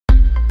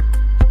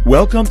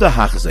Welcome to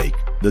Hachzik,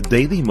 the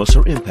Daily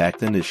Musar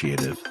Impact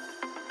Initiative.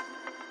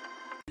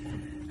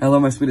 Hello,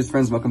 my sweetest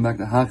friends. Welcome back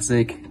to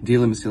Hachzik,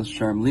 Daily Mesilas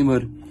Yesharim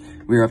Limud.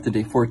 We are up to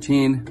day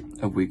 14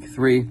 of week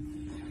 3.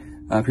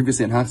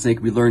 Previously on Hachzik,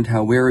 we learned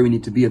how wary we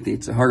need to be of the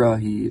Yetzer Hara.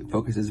 He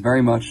focuses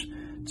very much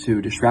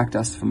to distract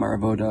us from our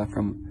avodah,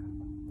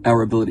 from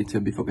our ability to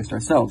be focused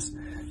ourselves.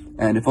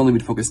 And if only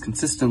we'd focus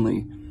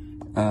consistently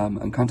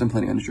on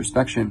contemplating on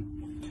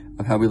introspection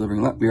of how we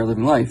are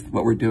living life,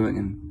 what we're doing,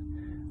 and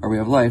our way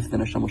of life,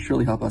 then Hashem will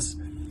surely help us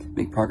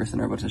make progress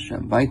in our avodas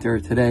Hashem. Weiter,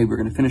 today we're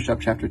going to finish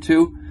up chapter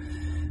 2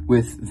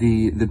 with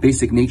the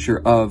basic nature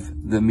of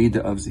the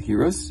midah of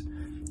Zehirus,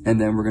 and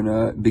then we're going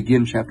to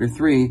begin chapter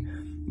 3,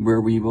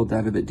 where we will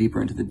dive a bit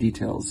deeper into the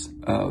details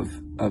of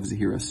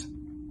Zehirus.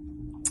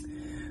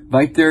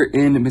 Weiter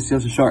in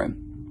Mesilas Yesharim.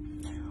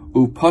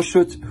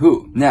 Upashut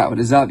hu. Now, it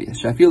is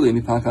obvious. Even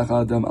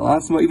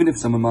if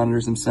someone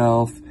monitors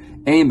himself,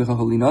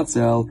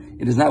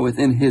 it is not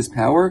within his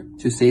power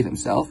to save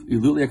himself.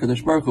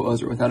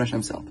 Without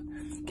Hashem's help.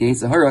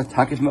 Because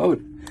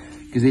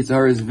Yetzer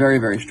Hara is very,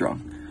 very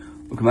strong.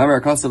 Like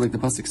the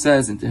pasuk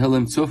says in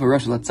Tehillim,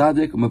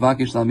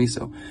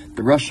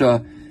 the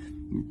Rasha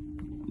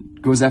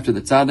goes after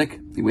the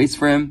tzaddik, he waits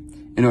for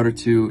him in order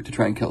to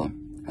try and kill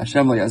him.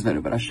 Hashem lo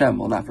yazvenu, but Hashem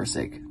will not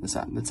forsake the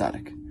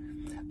tzaddik.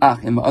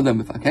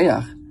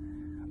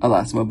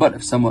 But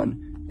if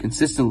someone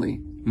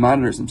consistently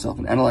monitors himself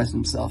and analyzes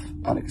himself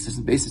on a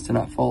consistent basis to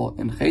not fall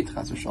in chait,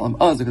 chas v'shalom,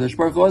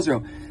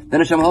 then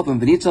Hashem will help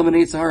him,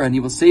 and he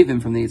will save him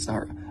from the Yetzer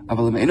Hara.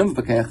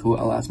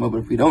 But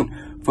if we don't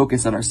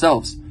focus on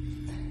ourselves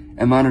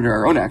and monitor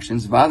our own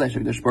actions,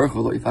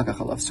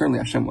 certainly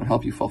Hashem won't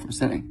help you fall from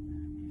sinning.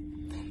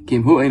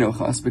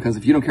 Because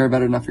if you don't care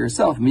about it enough for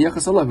yourself,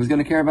 who's going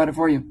to care about it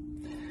for you?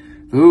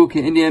 That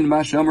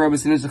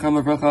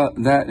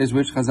is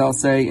which Chazal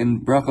say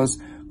in Brachos,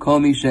 Kol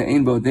mi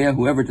she'ein bo deya,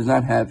 whoever does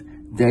not have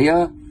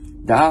deya,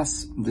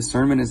 das,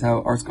 discernment is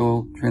how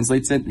ArtScroll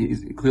translates it.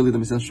 Clearly the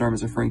Mesilas Yesharim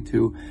is referring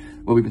to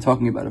what we've been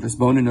talking about, of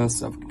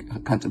hisbonenus, of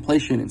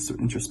contemplation and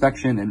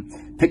introspection, and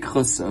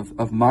pikchus,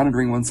 of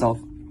monitoring oneself,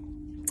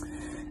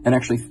 and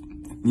actually,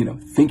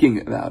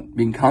 thinking about,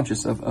 being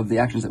conscious of the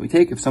actions that we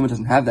take. If someone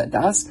doesn't have that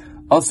das,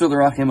 also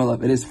l'rachem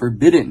alav, it is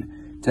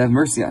forbidden to have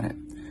mercy on him.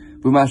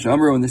 B'masha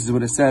amru, and this is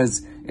what it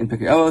says in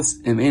Pirkei Avos,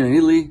 im ein ani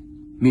li,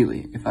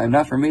 mili. If I am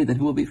not for me, then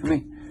who will be for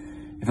me?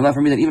 If I'm not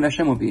for me, then even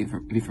Hashem will be for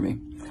me.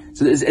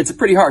 So it's a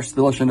pretty harsh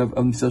solution of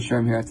Mesilas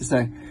Yesharim here, I have to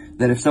say,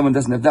 that if someone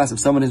doesn't have das, if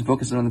someone is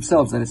focused on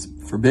themselves, then it's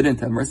forbidden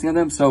to have mercy on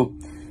them. So,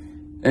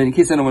 and in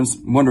case anyone's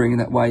wondering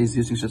that why he's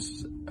using such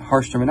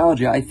harsh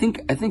terminology, I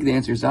think the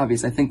answer is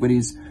obvious. I think what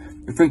he's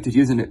referring to is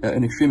using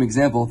an extreme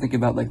example. Think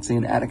about, like, say,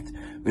 an addict.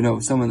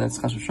 Someone that's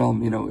chas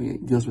v'shalom,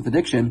 deals with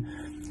addiction.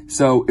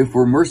 So if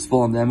we're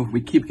merciful on them, if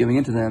we keep giving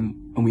into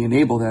them, and we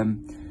enable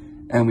them,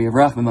 and we have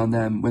rachmim on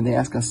them when they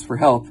ask us for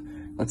help,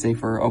 let's say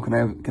can I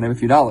have a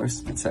few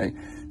dollars, let's say.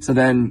 So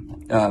then,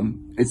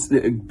 it's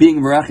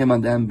being merachim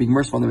on them, being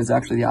merciful on them is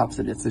actually the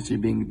opposite. It's actually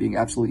being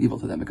absolutely evil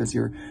to them, because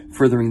you're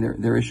furthering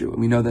their issue.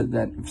 And we know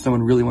that if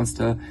someone really wants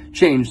to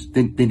change,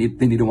 they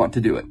need to want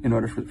to do it in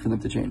order for them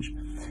to change.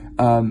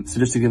 So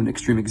just to give an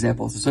extreme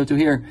example. So too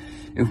here,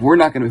 if we're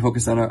not going to be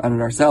focused on it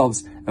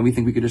ourselves, and we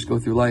think we could just go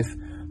through life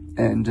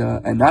and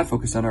not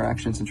focus on our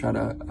actions and try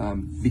to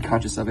be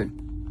conscious of it,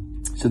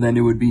 so then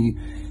it would be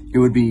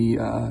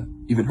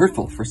even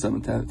hurtful for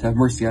someone to have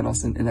mercy on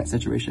us in that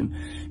situation.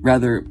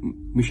 Rather,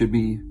 we should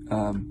be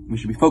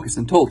focused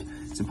and told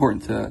it's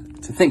important to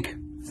think.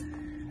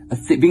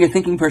 Being a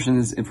thinking person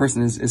is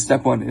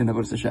step one in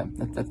avodas Hashem.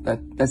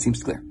 That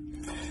seems clear.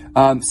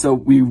 So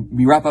we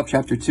wrap up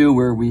chapter 2,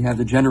 where we have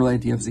the general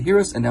idea of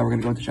Zehirus, and now we're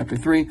going to go into chapter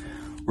 3,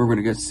 where we're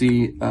going to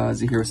see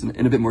Zehirus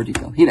in a bit more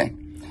detail. Hine.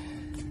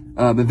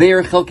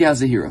 Beveir Chelkei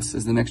HaZehirus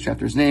is the next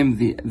chapter's name,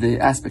 the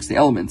aspects, the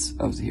elements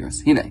of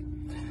Zehirus. Hine.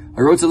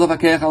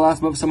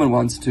 If someone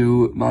wants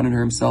to monitor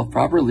himself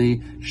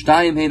properly,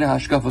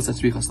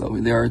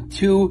 there are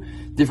 2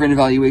 different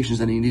evaluations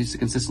that he needs to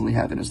consistently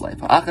have in his life.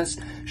 First,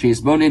 he has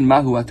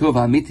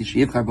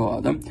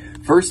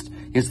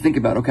to think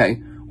about,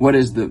 okay, what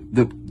is the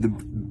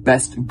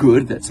best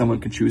good that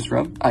someone could choose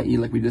from, i.e.,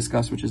 like we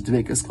discussed, which is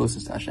dvekas,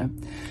 closest to Hashem.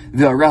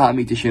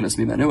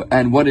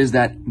 And what is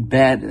that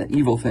bad, that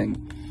evil thing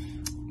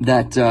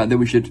that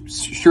we should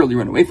surely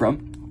run away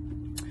from,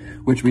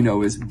 which we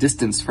know is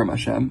distance from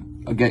Hashem,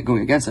 again,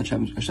 going against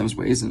Hashem's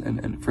ways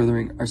and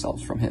furthering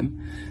ourselves from Him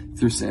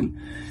through sin.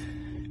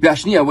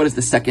 V'ashniya, what is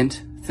the second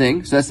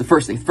thing? So that's the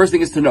first thing. The first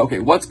thing is to know, okay,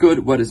 what's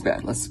good, what is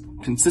bad. Let's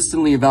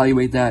consistently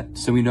evaluate that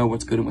so we know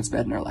what's good and what's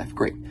bad in our life.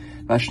 Great.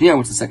 V'ashniya,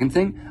 what's the second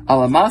thing?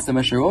 Alamasa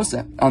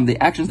mesharosa, on the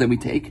actions that we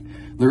take,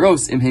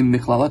 l'ros imhem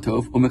michlala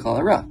tov u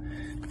michlala ra,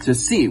 to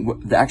see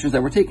the actions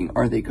that we're taking,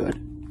 are they good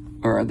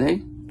or are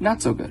they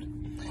not so good?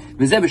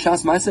 And we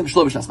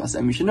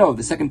should know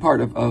the second part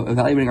of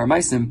evaluating our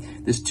maisim,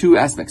 there's 2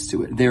 aspects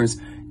to it. There's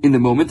in the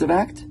moment of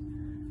act,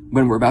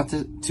 when we're about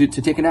to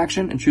take an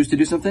action and choose to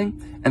do something,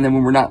 and then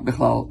when we're not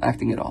bichlal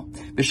acting at all.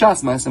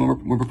 B'shas ma'aseh, when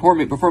we're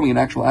performing an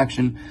actual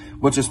action,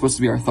 what's supposed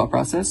to be our thought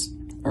process?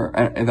 or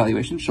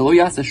evaluation. We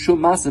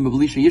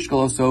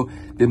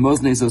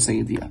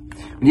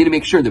need to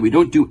make sure that we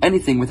don't do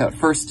anything without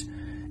first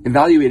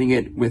evaluating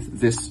it with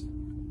this,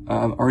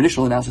 our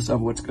initial analysis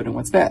of what's good and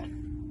what's bad.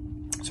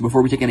 So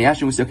before we take any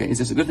action, we say, okay, is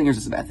this a good thing or is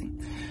this a bad thing?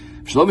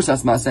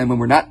 When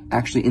we're not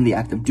actually in the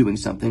act of doing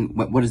something,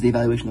 what does the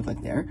evaluation look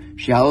like there?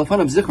 We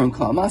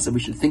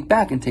should think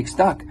back and take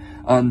stock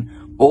on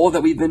all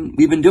that we've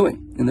been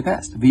doing in the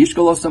past.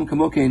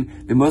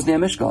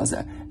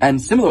 And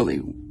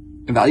similarly,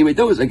 evaluate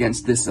those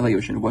against this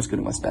evaluation of what's good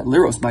and what's bad.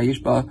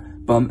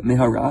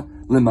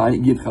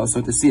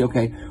 So to see,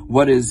 okay,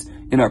 what is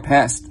in our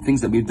past,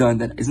 things that we've done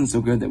that isn't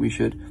so good that we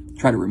should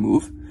try to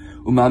remove.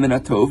 And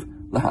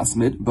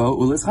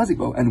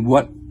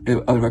what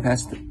of our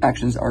past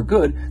actions are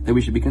good, that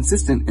we should be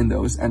consistent in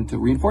those and to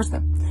reinforce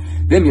them.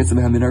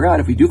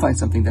 If we do find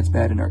something that's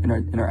bad in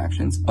our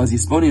actions, he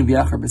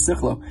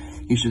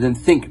should then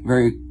think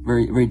very,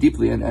 very, very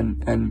deeply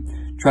and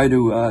try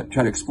to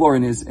explore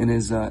in his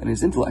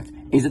intellect.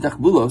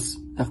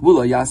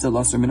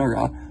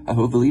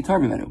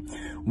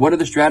 What are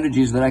the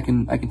strategies that I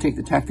can take,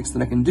 the tactics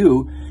that I can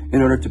do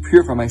in order to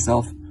purify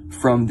myself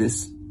from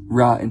this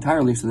ra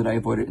entirely, so that I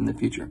avoid it in the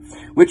future?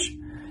 Which,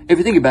 if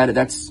you think about it,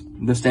 that's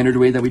the standard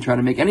way that we try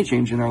to make any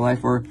change in our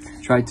life, or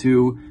try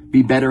to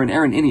be better in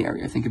any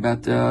area. Think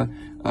about a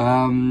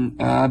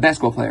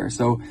basketball player.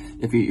 So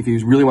if he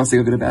really wants to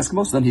get good at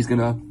basketball, so then he's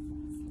gonna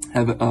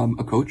have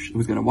a coach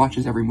who's going to watch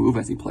his every move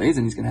as he plays,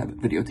 and he's going to have a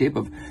videotape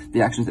of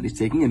the actions that he's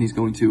taking, and he's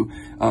going to,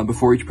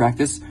 before each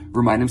practice,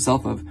 remind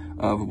himself of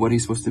what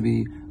he's supposed to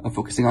be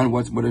focusing on,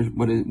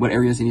 what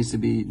areas he needs to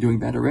be doing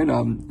better in,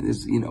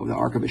 the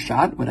arc of his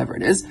shot, whatever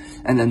it is.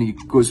 And then he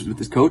goes with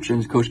his coach, and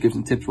his coach gives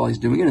him tips while he's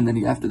doing it, and then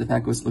he, after the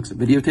fact, looks at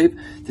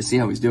videotape to see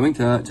how he's doing,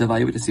 to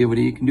evaluate, to see what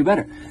he can do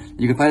better.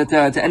 You can apply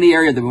it to any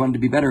area that we want to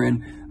be better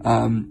in.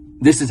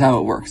 This is how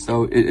it works.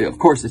 So, of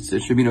course,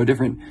 it should be no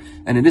different,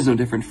 and it is no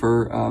different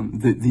for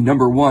the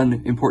number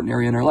one important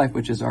area in our life,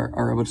 which is our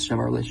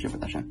relationship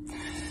with Hashem.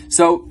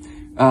 So,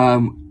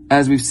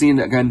 as we've seen,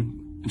 again,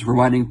 just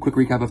rewinding, quick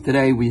recap of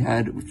today, we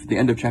had the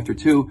end of chapter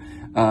 2,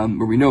 where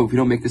we know if we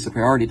don't make this a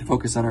priority to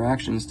focus on our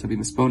actions, to be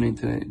misponing,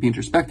 to be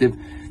introspective,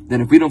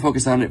 then if we don't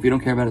focus on it, if we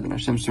don't care about it, then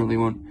Hashem certainly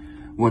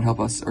won't help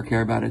us or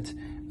care about it.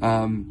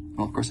 Well,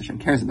 of course, Hashem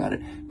cares about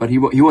it, but He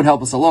won't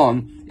help us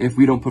along if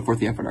we don't put forth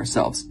the effort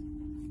ourselves.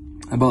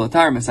 So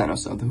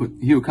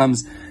he who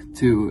comes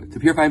to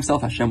purify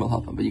himself, Hashem will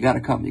help him. But you gotta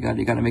come, you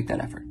gotta make that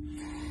effort.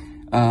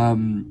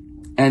 And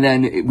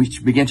then we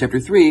began chapter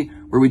 3,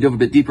 where we dove a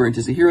bit deeper into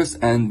Zehirus,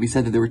 and we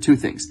said that there were two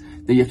things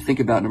that you have to think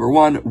about. Number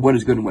one, what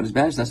is good and what is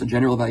bad. So that's a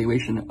general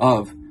evaluation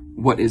of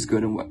what is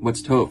good and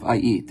what's tov,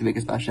 i.e., to make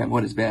us by Hashem,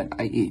 what is bad,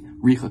 i.e.,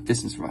 richuk,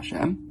 distance from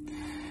Hashem.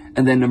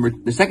 And then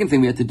the second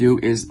thing we have to do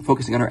is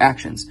focusing on our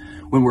actions.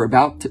 When we're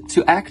about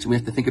to act, we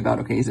have to think about,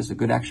 okay, is this a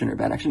good action or a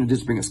bad action? Does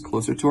this bring us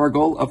closer to our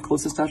goal of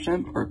closest to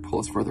Hashem, or pull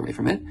us further away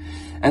from it?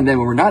 And then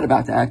when we're not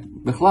about to act,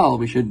 bichlal,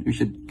 we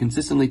should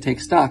consistently take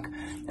stock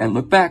and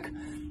look back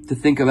to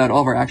think about all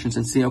of our actions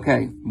and see,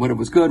 okay, what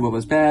was good, what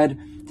was bad,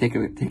 take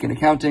an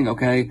accounting,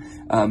 okay,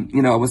 I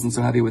wasn't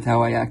so happy with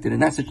how I acted in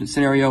that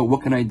scenario.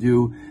 What can I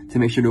do to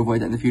make sure to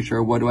avoid that in the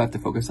future? What do I have to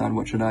focus on?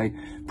 What should I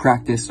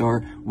practice,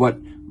 or what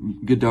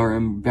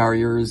gedarim,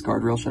 barriers,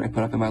 guardrails should I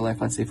put up in my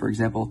life, let's say, for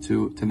example,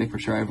 to make for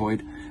sure I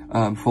avoid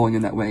falling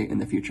in that way in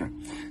the future.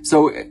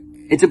 So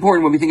it's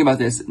important when we think about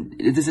this.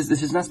 This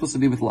is not supposed to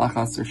be with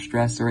lachas or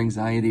stress or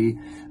anxiety.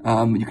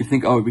 You could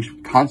think, we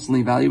should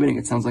constantly evaluating.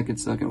 It sounds like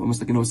it's almost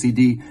like an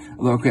OCD.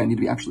 Although, okay, I need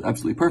to be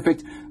absolutely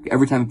perfect. Okay,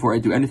 every time before I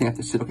do anything, I have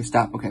to sit, okay,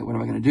 stop. Okay, what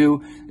am I going to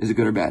do? Is it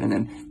good or bad? And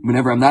then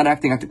whenever I'm not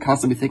acting, I have to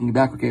constantly be thinking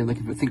back. Okay, like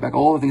if I think back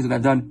all the things that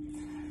I've done,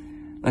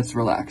 let's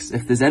relax.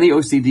 If there's any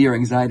OCD or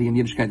anxiety in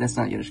Yiddishkeit, that's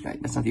not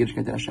Yiddishkeit. That's not the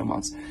Yiddishkeit that Hashem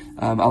wants.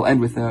 I'll end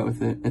with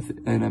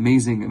an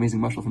amazing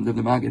mashal from the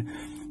Maggid.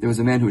 There was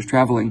a man who was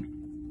traveling,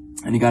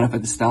 and he got off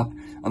at the stop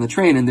on the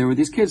train, and there were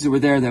these kids who were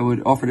there that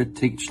would offer to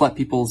schlep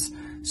people's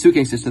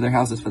suitcases to their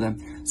houses for them.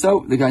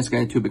 So the guy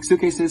had 2 big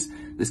suitcases.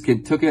 This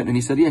kid took it, and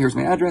he said, yeah, here's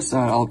my address.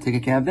 I'll take a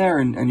cab there,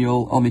 and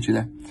I'll meet you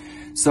there.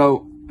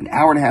 So an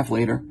hour and a half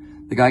later,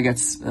 the guy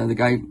gets a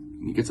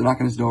knock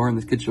on his door, and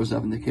this kid shows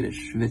up, and the kid is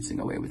schwitzing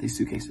away with these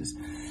suitcases.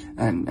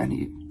 And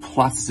he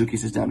plots the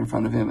suitcases down in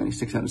front of him, and he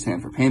sticks out his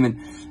hand for payment,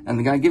 and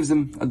the guy gives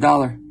him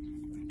 $1.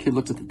 The kid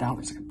looks at the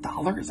dollar. He's like,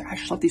 $1? He's like, I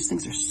schlepped these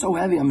things. They're so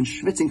heavy. I'm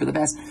schwitzing for the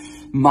past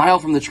mile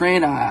from the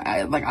train.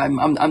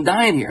 I'm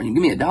dying here. And you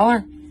give me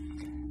 $1?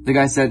 The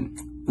guy said,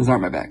 those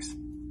aren't my bags.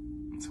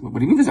 So, what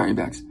do you mean these aren't your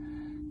bags?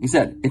 He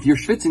said, if you're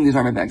schwitzing, these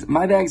aren't my bags.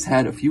 My bags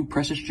had a few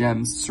precious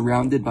gems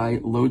surrounded by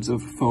loads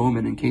of foam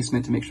and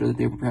encasement to make sure that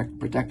they were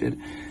protected.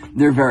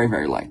 They're very,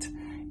 very light.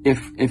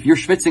 If you're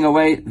schwitzing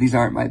away, these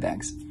aren't my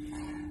bags.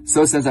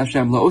 So says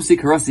Hashem, Lo osi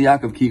karasi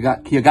Yaakov ki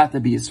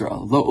yagata bi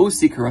Yisrael. Lo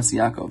osi karasi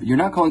Yaakov. You're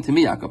not calling to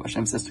me Yaakov,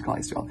 Hashem says to Klal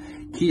Yisrael.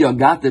 Ki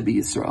yagata bi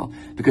Yisrael.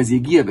 Because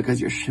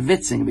you're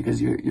schwitzing, because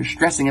you're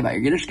stressing about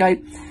your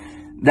Yiddishkeit.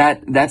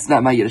 That's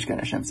not my Yiddishkeit,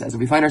 Hashem says. If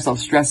we find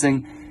ourselves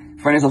stressing,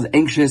 find ourselves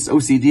anxious,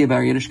 OCD about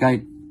our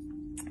Yiddishkeit,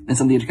 and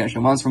something the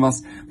Yiddishkeit wants from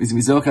us. We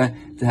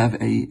zocha to have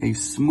a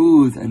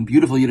smooth and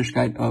beautiful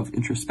Yiddishkeit of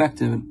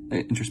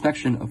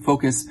introspection, of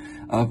focus,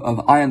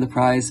 of eye on the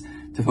prize,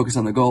 to focus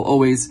on the goal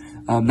always,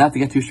 not to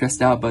get too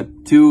stressed out,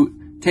 but to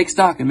take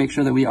stock and make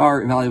sure that we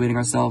are evaluating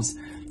ourselves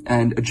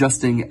and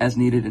adjusting as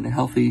needed in a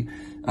healthy,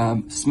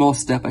 small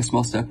step by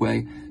small step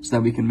way, so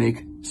that we can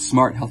make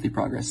smart, healthy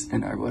progress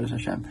in our Avodas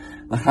Hashem.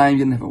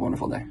 L'chaim, have a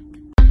wonderful day.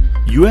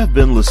 You have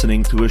been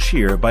listening to a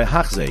shir by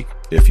Hachzeik.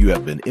 If you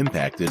have been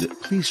impacted,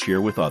 please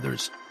share with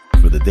others.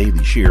 For the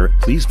daily shir,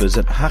 please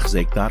visit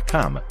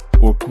Hachzeik.com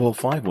or call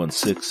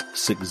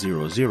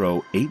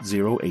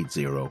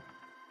 516-600-8080.